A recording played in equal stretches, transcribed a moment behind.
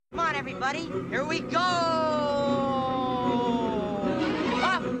everybody. Here we go!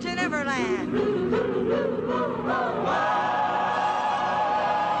 Off to Neverland!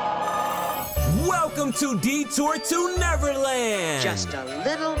 Welcome to Detour to Neverland! Just a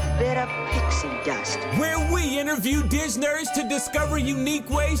little bit of pixie dust. Where we interview Disneyers to discover unique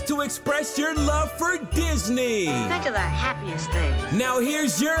ways to express your love for Disney. Think of the happiest thing. Now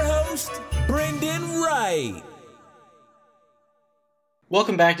here's your host, Brendan Wright.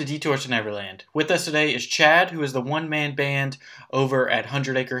 Welcome back to Detour to Neverland. With us today is Chad, who is the one-man band over at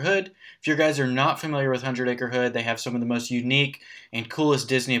 100 Acre Hood. If you guys are not familiar with 100 Acre Hood, they have some of the most unique and coolest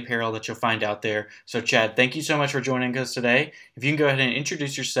Disney apparel that you'll find out there. So Chad, thank you so much for joining us today. If you can go ahead and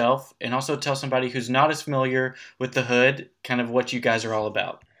introduce yourself and also tell somebody who's not as familiar with the Hood, kind of what you guys are all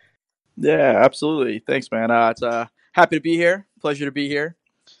about. Yeah, absolutely. Thanks, man. It's happy to be here. Pleasure to be here.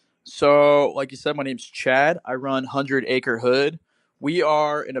 So, like you said, my name's Chad. I run 100 Acre Hood. We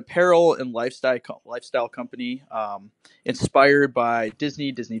are an apparel and lifestyle company inspired by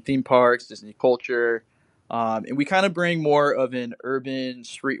Disney theme parks, Disney culture, and we kind of bring more of an urban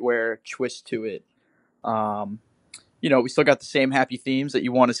streetwear twist to it. We still got the same happy themes that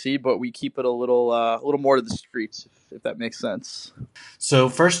you want to see, but we keep it a little more to the streets, if that makes sense. So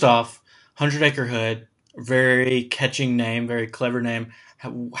first off, 100 Acre Hood, very catching name, very clever name.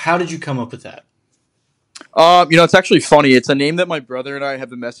 How did you come up with that? It's actually funny. It's a name that my brother and I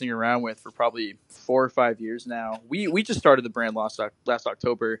have been messing around with for probably 4 or 5 years now. We just started the brand last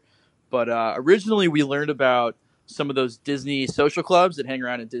October, but originally we learned about some of those Disney social clubs that hang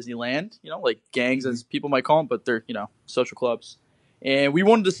around in Disneyland, like gangs as people might call them, but they're, social clubs. And we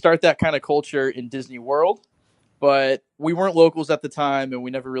wanted to start that kind of culture in Disney World, but we weren't locals at the time and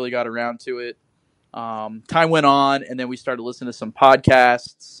we never really got around to it. Time went on and then we started listening to some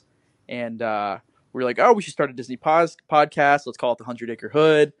podcasts and, we were like, oh, we should start a Disney podcast. Let's call it the 100 Acre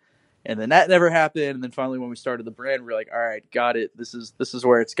Hood. And then that never happened. And then finally, when we started the brand, we were like, all right, got it. This is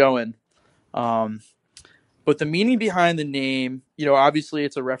where it's going. But the meaning behind the name, obviously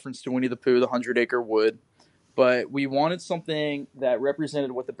it's a reference to Winnie the Pooh, the 100 Acre Wood. But we wanted something that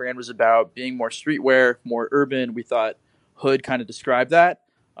represented what the brand was about, being more streetwear, more urban. We thought Hood kind of described that.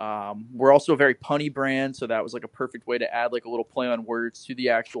 We're also a very punny brand, so that was like a perfect way to add like a little play on words to the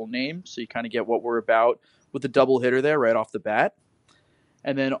actual name, so you kind of get what we're about with the double hitter there right off the bat.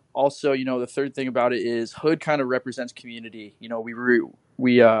 And then also, the third thing about it is Hood kind of represents community. We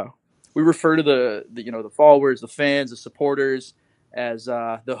refer to the followers, the fans, the supporters as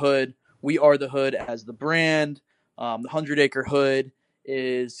the Hood. We are the Hood as the brand. The 100 Acre Hood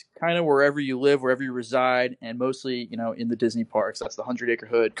is kind of wherever you live, wherever you reside, and mostly, in the Disney parks. That's the 100 Acre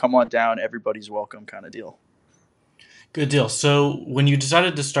Hood. Come on down, everybody's welcome kind of deal. Good deal. So when you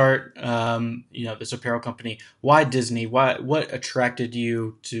decided to start, this apparel company, why Disney? What attracted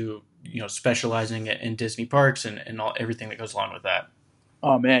you to, specializing in Disney parks and everything that goes along with that?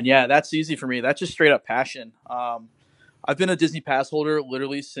 Oh man, yeah, that's easy for me. That's just straight up passion. I've been a Disney pass holder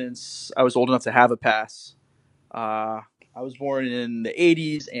literally since I was old enough to have a pass. I was born in the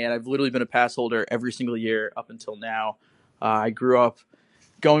 80s, and I've literally been a pass holder every single year up until now. I grew up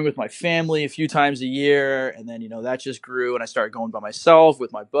going with my family a few times a year, and then, that just grew, and I started going by myself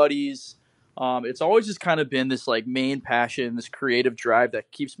with my buddies. It's always just kind of been this, main passion, this creative drive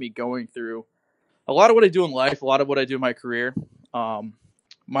that keeps me going through a lot of what I do in life, a lot of what I do in my career.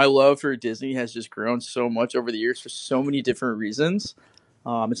 My love for Disney has just grown so much over the years for so many different reasons.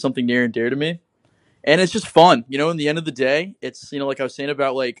 It's something near and dear to me. And it's just fun, in the end of the day, it's, like I was saying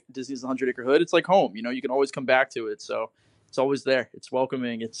about Disney's 100 Acre Hood, it's like home, you can always come back to it. So it's always there. It's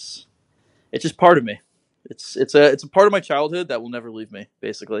welcoming. It's just part of me. It's a part of my childhood that will never leave me,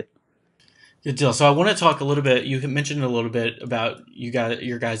 basically. Good deal. So I want to talk a little bit, you mentioned a little bit about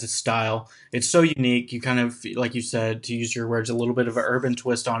your guys' style. It's so unique. You kind of, like you said, to use your words, a little bit of an urban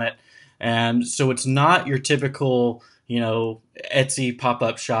twist on it. And so it's not your typical, Etsy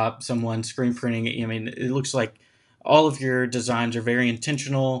pop-up shop, someone screen printing it. I mean, it looks like all of your designs are very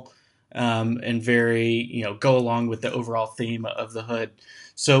intentional and very, go along with the overall theme of the Hood.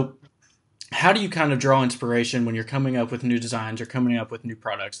 So how do you kind of draw inspiration when you're coming up with new designs or coming up with new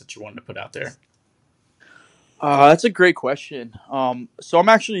products that you want to put out there? That's a great question. So I'm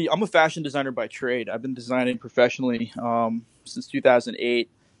a fashion designer by trade. I've been designing professionally since 2008.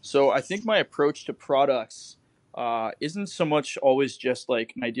 So I think my approach to products isn't so much always just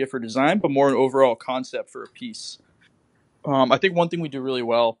like an idea for design, but more an overall concept for a piece. I think one thing we do really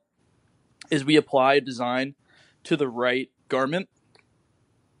well is we apply a design to the right garment.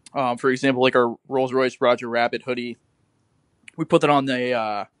 For example, like our Rolls-Royce Roger Rabbit hoodie, we put that on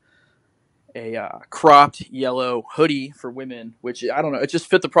cropped yellow hoodie for women, which I don't know, it just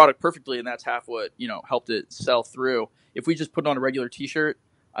fit the product perfectly, and that's half what helped it sell through. If we just put it on a regular T-shirt,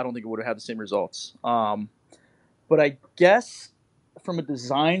 I don't think it would have had the same results. But I guess from a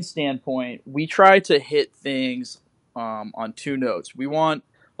design standpoint, we try to hit things on two notes. We want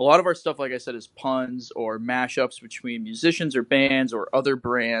a lot of our stuff, like I said, is puns or mashups between musicians or bands or other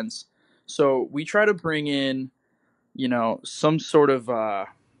brands. So we try to bring in, some sort of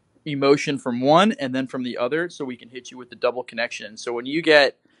emotion from one and then from the other, so we can hit you with the double connection. So when you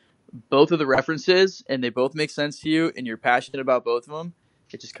get both of the references and they both make sense to you and you're passionate about both of them,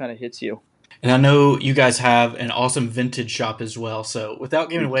 it just kind of hits you. And I know you guys have an awesome vintage shop as well. So without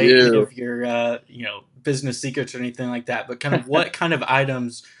giving away any of your, business secrets or anything like that, but kind of what kind of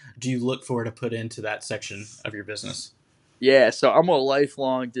items do you look for to put into that section of your business? Yeah, so I'm a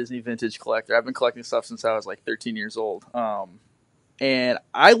lifelong Disney vintage collector. I've been collecting stuff since I was like 13 years old. And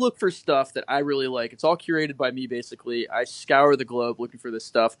I look for stuff that I really like. It's all curated by me, basically. I scour the globe looking for this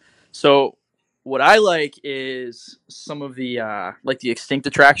stuff. So what I like is some of the the extinct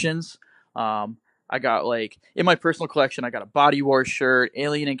attractions. I got in my personal collection, I got a Body Wars shirt,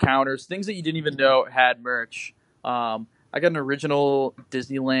 Alien Encounters, things that you didn't even know had merch. I got an original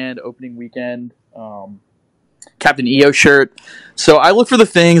Disneyland opening weekend Captain EO shirt. So I look for the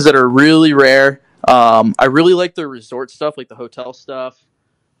things that are really rare. I really like the resort stuff, like the hotel stuff.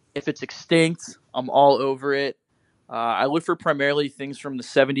 If it's extinct, I'm all over it. I look for primarily things from the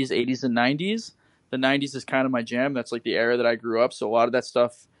 70s, 80s, and 90s. The 90s is kind of my jam. That's like the era that I grew up. So a lot of that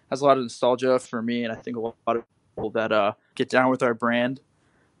stuff has a lot of nostalgia for me, and I think a lot of people that get down with our brand.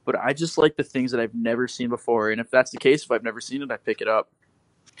 But I just like the things that I've never seen before. And if that's the case, if I've never seen it, I pick it up.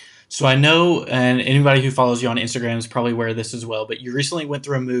 So I know, and anybody who follows you on Instagram is probably aware of this as well, but you recently went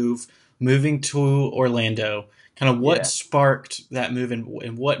through a moving to Orlando. Kind of what sparked that move,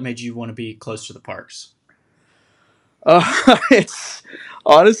 and what made you want to be close to the parks? It's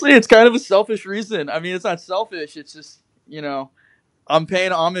honestly, it's kind of a selfish reason. I mean, it's not selfish. It's just, I'm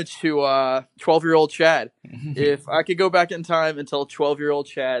paying homage to 12-year-old Chad. If I could go back in time and tell 12-year-old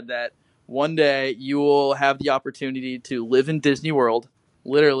Chad that one day you will have the opportunity to live in Disney World,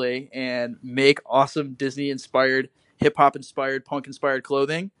 literally, and make awesome Disney-inspired, hip-hop-inspired, punk-inspired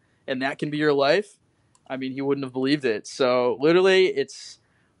clothing, and that can be your life, I mean, he wouldn't have believed it. So literally, it's,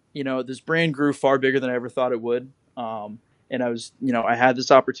 this brand grew far bigger than I ever thought it would. And I was, I had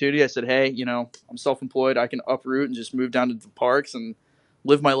this opportunity. I said, hey, I'm self-employed. I can uproot and just move down to the parks and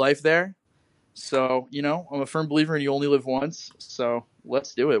live my life there. So, I'm a firm believer in you only live once. So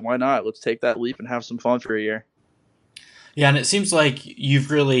let's do it. Why not? Let's take that leap and have some fun for a year. Yeah, and it seems like you've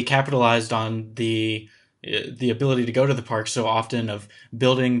really capitalized on the ability to go to the park so often, of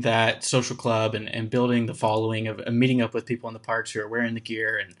building that social club and building the following of meeting up with people in the parks who are wearing the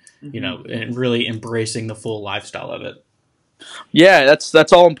gear and, and really embracing the full lifestyle of it. Yeah,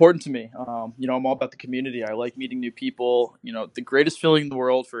 that's all important to me. I'm all about the community. I like meeting new people. The greatest feeling in the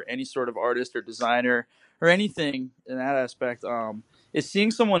world for any sort of artist or designer or anything in that aspect is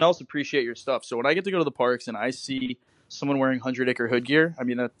seeing someone else appreciate your stuff. So when I get to go to the parks and I see someone wearing 100 Acre Hood gear, I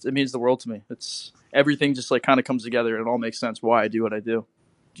mean, it means the world to me. It's everything just kind of comes together, and it all makes sense why I do what I do.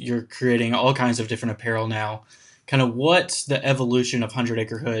 You're creating all kinds of different apparel now. Kind of what's the evolution of 100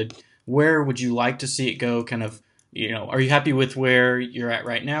 Acre Hood? Where would you like to see it go? Kind of, are you happy with where you're at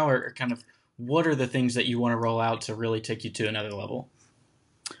right now, or kind of what are the things that you want to roll out to really take you to another level?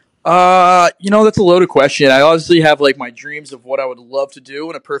 That's a loaded question. I obviously have my dreams of what I would love to do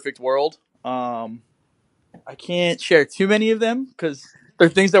in a perfect world. I can't share too many of them because they're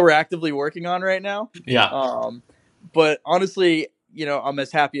things that we're actively working on right now. Yeah. But honestly, I'm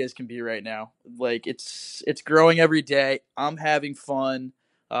as happy as can be right now. It's growing every day. I'm having fun.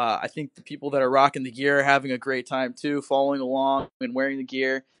 I think the people that are rocking the gear are having a great time too, following along and wearing the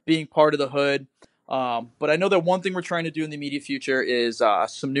gear, being part of the hood. But I know that one thing we're trying to do in the immediate future is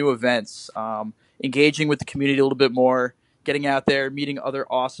some new events, engaging with the community a little bit more, getting out there, meeting other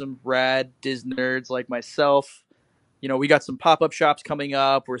awesome, rad Disney nerds like myself. We got some pop-up shops coming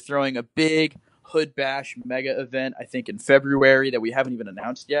up. We're throwing a big Hood Bash mega event, I think, in February that we haven't even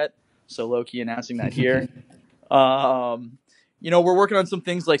announced yet. So low-key announcing that here. We're working on some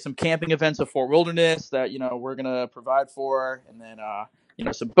things like some camping events at Fort Wilderness that, we're going to provide for. And then,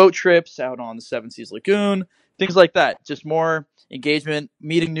 some boat trips out on the Seven Seas Lagoon, things like that. Just more engagement,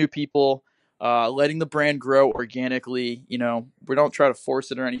 meeting new people, letting the brand grow organically. We don't try to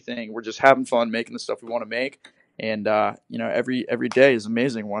force it or anything. We're just having fun making the stuff we want to make. And, every day is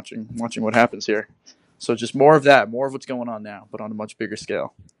amazing watching what happens here. So just more of that, more of what's going on now, but on a much bigger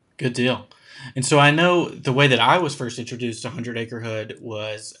scale. Good deal. And so I know the way that I was first introduced to 100 Acre Hood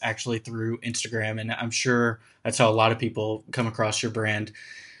was actually through Instagram, and I'm sure that's how a lot of people come across your brand.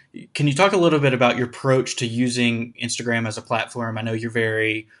 Can you talk a little bit about your approach to using Instagram as a platform? I know you're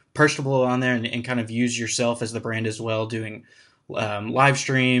very personable on there and kind of use yourself as the brand as well, doing live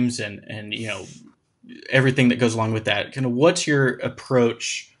streams and everything that goes along with that. Kind of what's your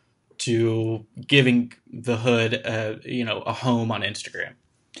approach to giving the hood a home on Instagram?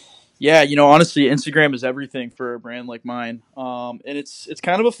 Yeah, honestly, Instagram is everything for a brand like mine. And it's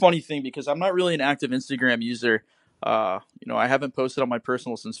kind of a funny thing because I'm not really an active Instagram user. I haven't posted on my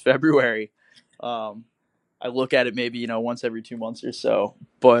personal since February. Um, I look at it maybe once every 2 months or so.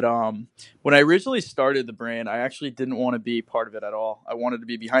 But when I originally started the brand, I actually didn't want to be part of it at all. I wanted to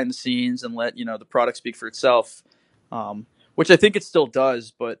be behind the scenes and let the product speak for itself, which I think it still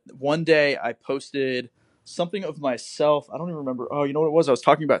does. But one day I posted something of myself. I don't even remember. Oh, you know what it was? I was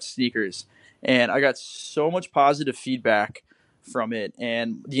talking about sneakers, and I got so much positive feedback from it,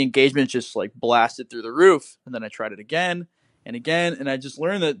 and the engagement just like blasted through the roof. And then I tried it again and again, and I just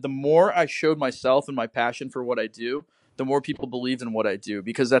learned that the more I showed myself and my passion for what I do, the more people believed in what I do,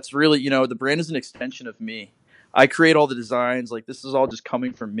 because that's really, the brand is an extension of me. I create all the designs. Like, this is all just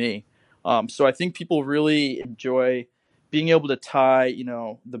coming from me. So I think people really enjoy being able to tie,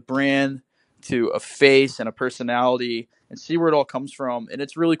 the brand to a face and a personality and see where it all comes from. And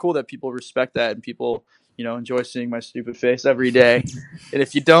it's really cool that people respect that, and people, enjoy seeing my stupid face every day. And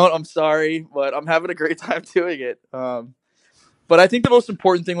if you don't, I'm sorry, but I'm having a great time doing it. But I think the most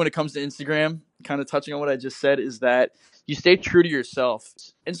important thing when it comes to Instagram, kind of touching on what I just said, is that you stay true to yourself.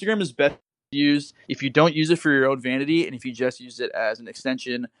 Instagram is best used if you don't use it for your own vanity, and if you just use it as an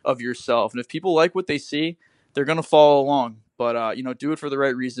extension of yourself. And if people like what they see, they're going to follow along. But, do it for the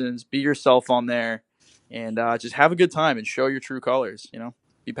right reasons. Be yourself on there, and just have a good time and show your true colors.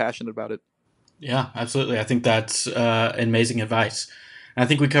 Be passionate about it. Yeah, absolutely. I think that's amazing advice. And I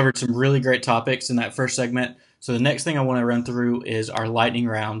think we covered some really great topics in that first segment. So the next thing I want to run through is our lightning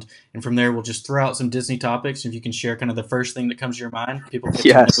round. And from there, we'll just throw out some Disney topics. If you can share kind of the first thing that comes to your mind, people get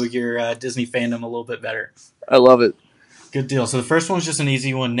Yes. to know your Disney fandom a little bit better. I love it. Good deal. So the first one's just an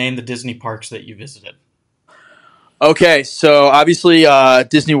easy one. Name the Disney parks that you visited. Okay, so obviously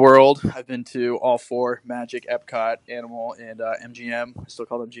Disney World. I've been to all four: Magic, Epcot, Animal, and MGM. I still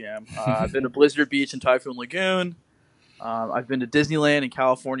call it MGM. I've been to Blizzard Beach and Typhoon Lagoon. I've been to Disneyland and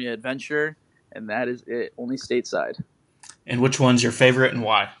California Adventure, and that is it. Only stateside. And which one's your favorite and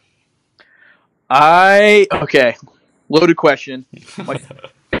why? Okay, loaded question. My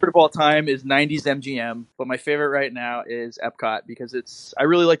favorite of all time is 90s MGM, but my favorite right now is Epcot because I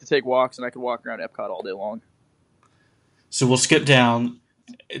really like to take walks, and I could walk around Epcot all day long. So we'll skip down.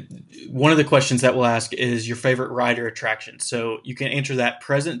 One of the questions that we'll ask is your favorite ride or attraction. So you can answer that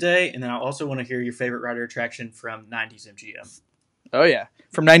present day, and then I also want to hear your favorite ride or attraction from 90s MGM. Oh, yeah.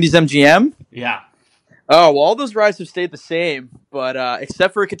 From 90s MGM? Yeah. Oh, well, all those rides have stayed the same, but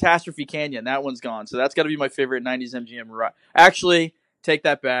except for Catastrophe Canyon. That one's gone. So that's got to be my favorite 90s MGM ride. Actually, take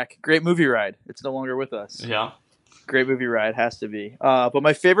that back. Great movie ride. It's no longer with us. Yeah. Great movie ride. Has to be. But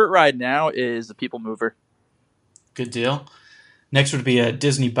my favorite ride now is the People Mover. Good deal. Next would be a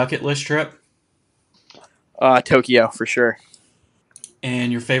Disney bucket list trip. Tokyo, for sure.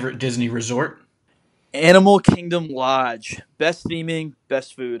 And your favorite Disney resort. Animal Kingdom Lodge. Best theming,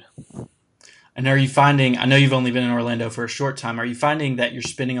 best food. And are you finding, I know you've only been in Orlando for a short time, are you finding that you're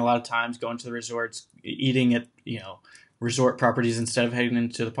spending a lot of times going to the resorts, eating at, resort properties instead of heading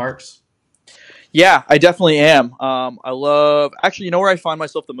into the parks? Yeah, I definitely am. Actually, where I find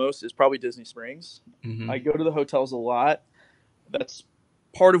myself the most is probably Disney Springs. Mm-hmm. I go to the hotels a lot. That's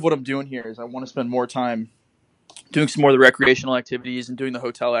part of what I'm doing here is I want to spend more time doing some more of the recreational activities and doing the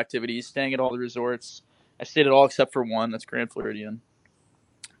hotel activities, staying at all the resorts. I stayed at all except for one. That's Grand Floridian.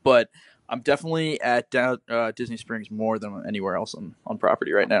 But I'm definitely at Disney Springs more than anywhere else on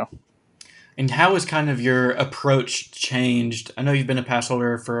property right now. And how has kind of your approach changed? I know you've been a pass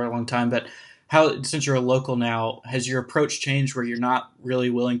holder for a long time, but since you're a local now, has your approach changed where you're not really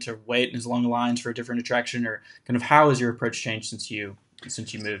willing to wait in as long lines for a different attraction, or kind of how has your approach changed since you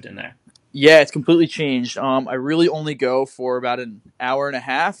moved in there? Yeah, it's completely changed. I really only go for about an hour and a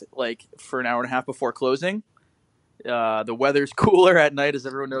half, like for an hour and a half before closing. The weather's cooler at night, as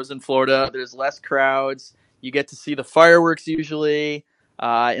everyone knows in Florida. There's less crowds. You get to see the fireworks usually.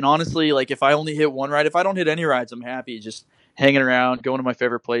 And honestly, like if I only hit one ride, if I don't hit any rides, I'm happy just hanging around, going to my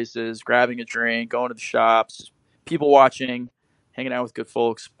favorite places, grabbing a drink, going to the shops, people watching, hanging out with good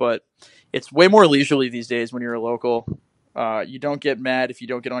folks. But it's way more leisurely these days when you're a local. You don't get mad if you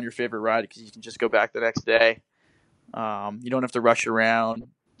don't get on your favorite ride because you can just go back the next day. You don't have to rush around.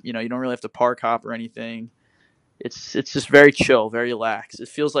 you don't really have to park hop or anything. It's just very chill, very lax. It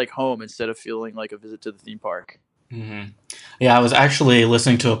feels like home instead of feeling like a visit to the theme park. Hmm. Yeah, I was actually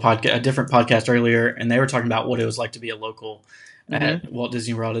listening to a different podcast earlier, and they were talking about what it was like to be a local at Walt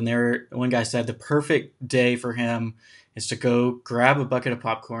Disney World. And one guy said the perfect day for him is to go grab a bucket of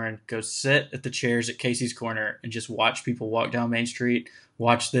popcorn, go sit at the chairs at Casey's Corner, and just watch people walk down Main Street,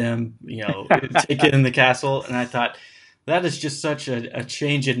 watch them, take in the castle. And I thought that is just such a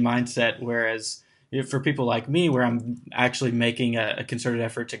change in mindset. Whereas for people like me, where I'm actually making a concerted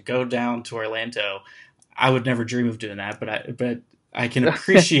effort to go down to Orlando, I would never dream of doing that. But I can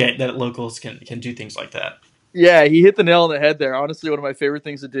appreciate that locals can do things like that. Yeah, he hit the nail on the head there. Honestly, one of my favorite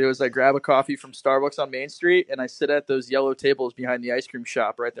things to do is I grab a coffee from Starbucks on Main Street, and I sit at those yellow tables behind the ice cream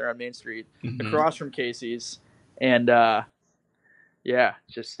shop right there on Main Street, across from Casey's. And,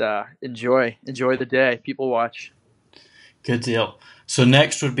 just enjoy the day. People watch. Good deal. So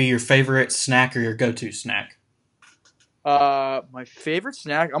next would be your favorite snack or your go-to snack. My favorite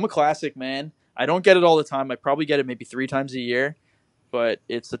snack, I'm a classic, man. I don't get it all the time. I probably get it maybe 3 times a year. But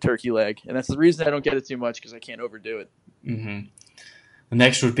it's the turkey leg, and that's the reason I don't get it too much because I can't overdo it. Mm-hmm. The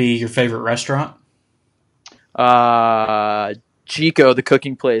next would be your favorite restaurant. Chico, the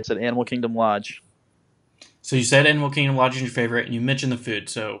cooking place at Animal Kingdom Lodge. So you said Animal Kingdom Lodge is your favorite, and you mentioned the food.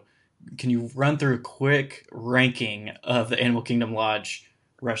 So can you run through a quick ranking of the Animal Kingdom Lodge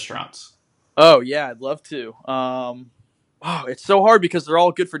restaurants? Oh yeah, I'd love to. It's so hard because they're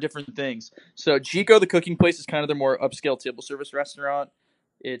all good for different things. So Chico, the cooking place, is kind of their more upscale table service restaurant.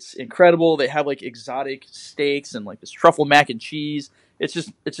 It's incredible. They have like exotic steaks and like this truffle mac and cheese. It's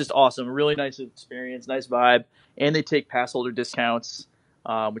just awesome. A really nice experience, nice vibe, and they take pass holder discounts,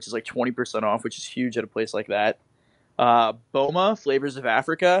 which is like 20% off, which is huge at a place like that. Boma Flavors of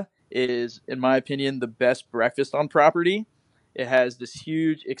Africa is, in my opinion, the best breakfast on property. It has this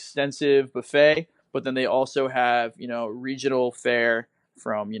huge, extensive buffet. But then they also have, regional fare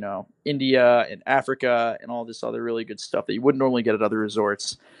from, India and Africa and all this other really good stuff that you wouldn't normally get at other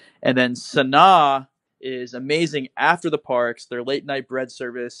resorts. And then Sanaa is amazing after the parks. Their late night bread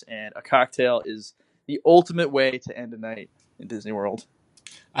service and a cocktail is the ultimate way to end a night in Disney World.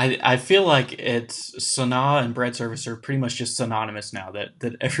 I feel like it's Sanaa and bread service are pretty much just synonymous now. That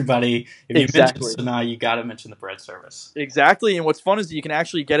everybody, if you mention Sanaa, you got to mention the bread service. Exactly, and what's fun is that you can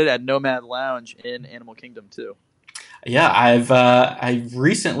actually get it at Nomad Lounge in Animal Kingdom too. Yeah, I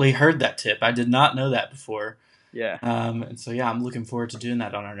recently heard that tip. I did not know that before. Yeah. And so I'm looking forward to doing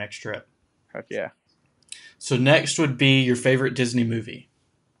that on our next trip. Heck yeah. So next would be your favorite Disney movie.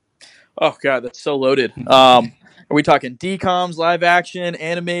 Oh God, that's so loaded. Are we talking DComs, live action,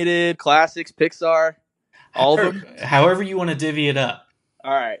 animated, classics, Pixar? All of them? However you want to divvy it up.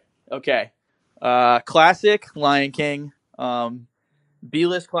 All right. Okay. Classic, Lion King.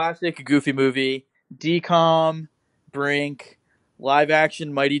 B-list classic, Goofy movie. DCom, Brink. Live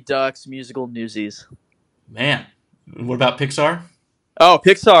action, Mighty Ducks. Musical, Newsies. Man. What about Pixar? Oh,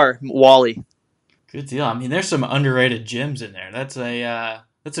 Pixar, WALL-E. Good deal. I mean, there's some underrated gems in there. That's a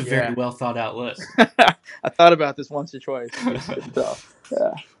very well thought out list. I thought about this once or twice.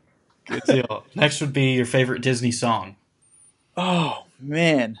 Yeah. Good deal. Next would be your favorite Disney song. Oh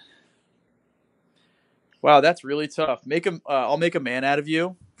man. Wow, that's really tough. I'll Make a Man Out of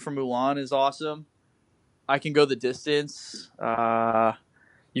You from Mulan is awesome. I Can Go the Distance.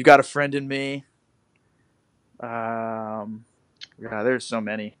 You Got a Friend in Me. There's so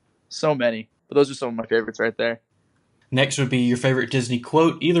many. But those are some of my favorites right there. Next would be your favorite Disney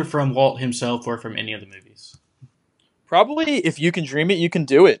quote, either from Walt himself or from any of the movies. Probably, if you can dream it, you can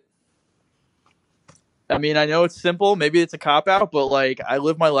do it. I mean, I know it's simple. Maybe it's a cop-out, but like I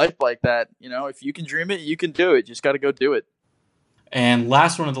live my life like that. If you can dream it, you can do it. Just got to go do it. And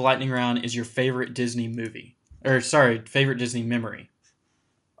last one of the lightning round is your favorite Disney movie. Favorite Disney memory.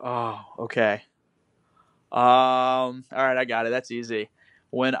 Oh, okay. All right, I got it. That's easy.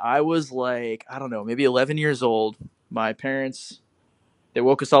 When I was like, I don't know, maybe 11 years old, my parents, they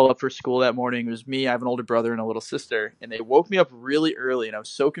woke us all up for school that morning. It was me, I have an older brother and a little sister, and they woke me up really early, and I was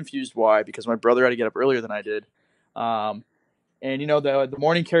so confused why, because my brother had to get up earlier than I did. And the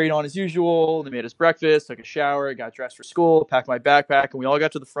morning carried on as usual. They made us breakfast, took a shower, got dressed for school, packed my backpack, and we all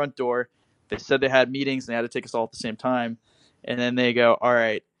got to the front door. They said they had meetings, and they had to take us all at the same time. And then they go, all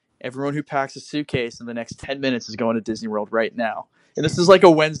right, everyone who packs a suitcase in the next 10 minutes is going to Disney World right now. And this is like a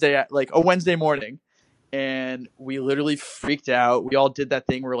Wednesday morning. And we literally freaked out. We all did that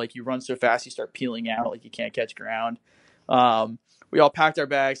thing where like you run so fast, you start peeling out, like you can't catch ground. We all packed our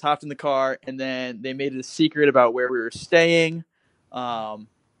bags, hopped in the car, and then they made it a secret about where we were staying. And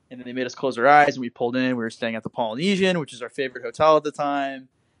then they made us close our eyes, and we pulled in. We were staying at the Polynesian, which is our favorite hotel at the time.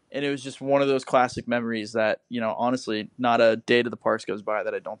 And it was just one of those classic memories that, honestly, not a day to the parks goes by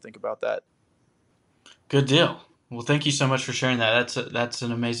that I don't think about that. Good deal. Well, thank you so much for sharing that. That's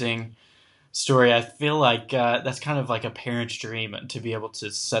an amazing story. I feel like that's kind of like a parent's dream to be able to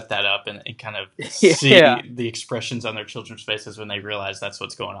set that up and kind of see Yeah, the expressions on their children's faces when they realize that's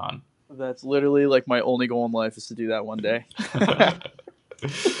what's going on. that's literally like my only goal in life is to do that one day.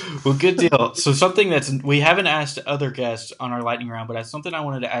 Well, good deal. So something we haven't asked other guests on our lightning round, but that's something I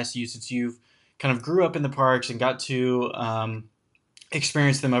wanted to ask you since you've kind of grew up in the parks and got to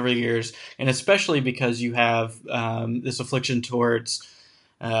experience them over the years, and especially because you have this affliction towards,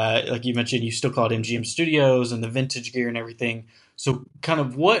 like you mentioned, you still call it MGM Studios and the vintage gear and everything. So, kind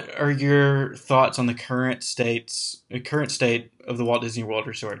of, what are your thoughts on the current state of the Walt Disney World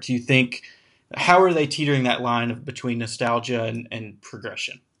Resort? Do you think how are they teetering that line between nostalgia and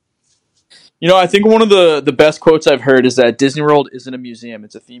progression? I think one of the best quotes I've heard is that Disney World isn't a museum,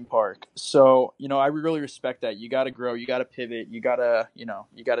 it's a theme park. So, I really respect that. You got to grow, you got to pivot, you got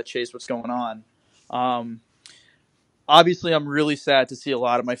to chase what's going on. Obviously, I'm really sad to see a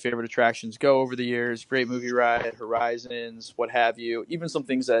lot of my favorite attractions go over the years. Great Movie Ride, Horizons, what have you. Even some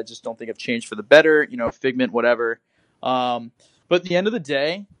things that I just don't think have changed for the better, Figment, whatever. But at the end of the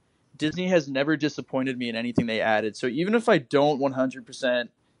day, Disney has never disappointed me in anything they added. So even if I don't 100%,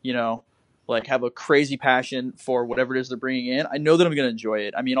 like have a crazy passion for whatever it is they're bringing in, I know that I'm going to enjoy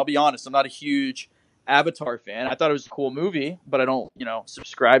it. I mean, I'll be honest, I'm not a huge Avatar fan. I thought it was a cool movie, but I don't,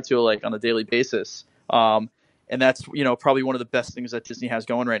 subscribe to it like on a daily basis. And that's, probably one of the best things that Disney has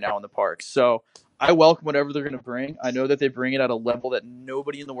going right now in the parks. So I welcome whatever they're going to bring. I know that they bring it at a level that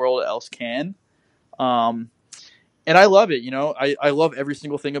nobody in the world else can. And I love it, I love every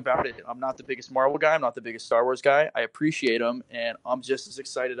single thing about it. I'm not the biggest Marvel guy. I'm not the biggest Star Wars guy. I appreciate them, and I'm just as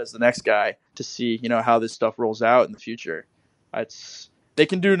excited as the next guy to see, how this stuff rolls out in the future. They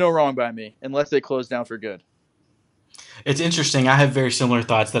can do no wrong by me, unless they close down for good. It's interesting. I have very similar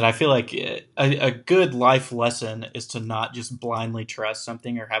thoughts that I feel like a good life lesson is to not just blindly trust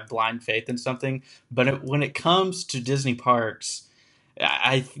something or have blind faith in something. But when it comes to Disney parks,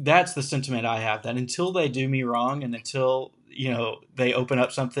 that's the sentiment I have, that until they do me wrong and until, they open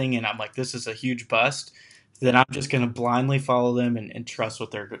up something and I'm like, this is a huge bust, then I'm just going to blindly follow them and trust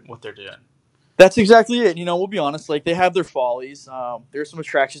what they're doing. That's exactly it. We'll be honest, like they have their follies. There's some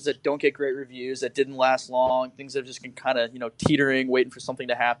attractions that don't get great reviews, that didn't last long, things that have just been kind of, teetering, waiting for something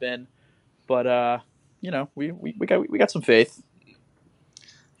to happen. But, we got some faith.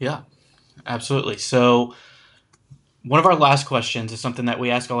 Yeah, absolutely. So one of our last questions is something that we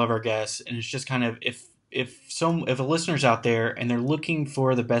ask all of our guests, and it's just kind of if a listener's out there and they're looking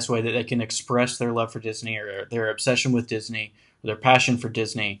for the best way that they can express their love for Disney or their obsession with Disney or their passion for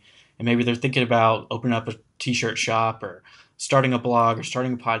Disney, and maybe they're thinking about opening up a t-shirt shop or starting a blog or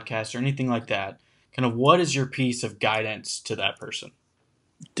starting a podcast or anything like that, kind of what is your piece of guidance to that person?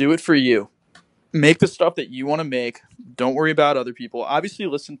 Do it for you. Make the stuff that you want to make. Don't worry about other people. Obviously,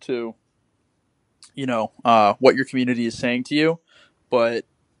 listen to what your community is saying to you, but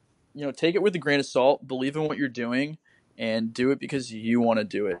take it with a grain of salt, believe in what you're doing, and do it because you want to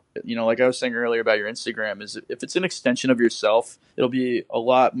do it. Like I was saying earlier about your Instagram, is if it's an extension of yourself, it'll be a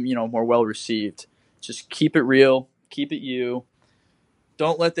lot, more well received. Just keep it real, keep it you.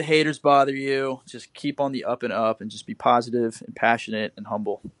 Don't let the haters bother you. Just keep on the up and up and just be positive and passionate and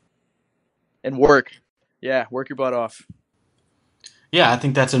humble. And work. Yeah, work your butt off. Yeah, I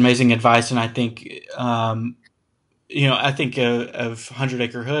think that's amazing advice, and I think I think of 100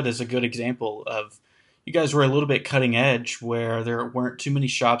 Acre Hood as a good example of you guys were a little bit cutting edge where there weren't too many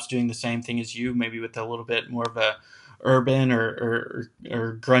shops doing the same thing as you, maybe with a little bit more of a urban or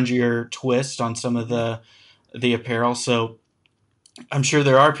grungier twist on some of the apparel. So I'm sure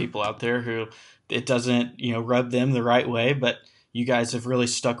there are people out there who it doesn't rub them the right way, but you guys have really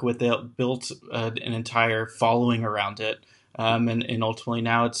stuck with it, built an entire following around it. And ultimately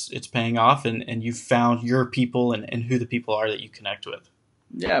now it's paying off and you've found your people and who the people are that you connect with.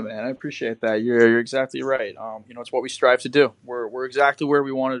 Yeah, man, I appreciate that. You're exactly right. It's what we strive to do. We're exactly where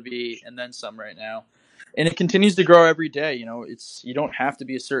we want to be and then some right now. And it continues to grow every day. You don't have to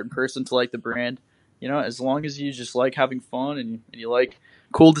be a certain person to like the brand. As long as you just like having fun and you like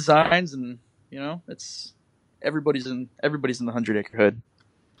cool designs and it's everybody's in the 100 Acre Hood.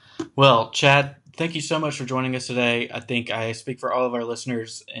 Well, Chad, thank you so much for joining us today. I think I speak for all of our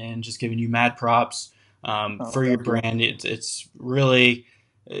listeners and just giving you mad props for your brand. It's really,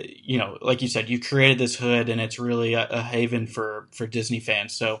 like you said, you created this hood and it's really a haven for Disney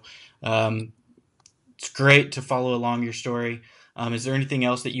fans. So it's great to follow along your story. Is there anything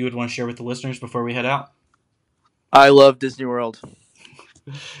else that you would want to share with the listeners before we head out? I love Disney World.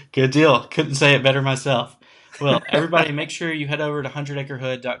 Good deal. Couldn't say it better myself. Well, everybody, make sure you head over to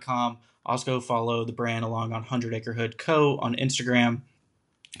 100acrehood.com. Also follow the brand along on 100 Acre Hood Co. on Instagram.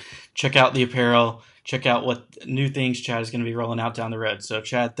 Check out the apparel. Check out what new things Chad is going to be rolling out down the road. So,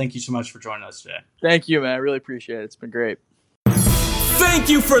 Chad, thank you so much for joining us today. Thank you, man. I really appreciate it. It's been great. Thank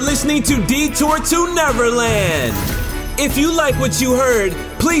you for listening to Detour to Neverland. If you like what you heard,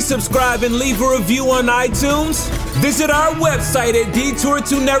 please subscribe and leave a review on iTunes. Visit our website at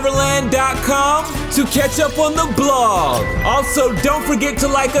detourtoneverland.com to catch up on the blog. Also, don't forget to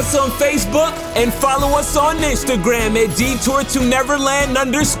like us on Facebook and follow us on Instagram at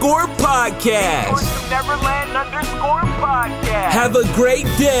detourtoneverland_podcast. Have a great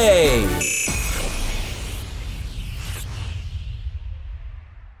day.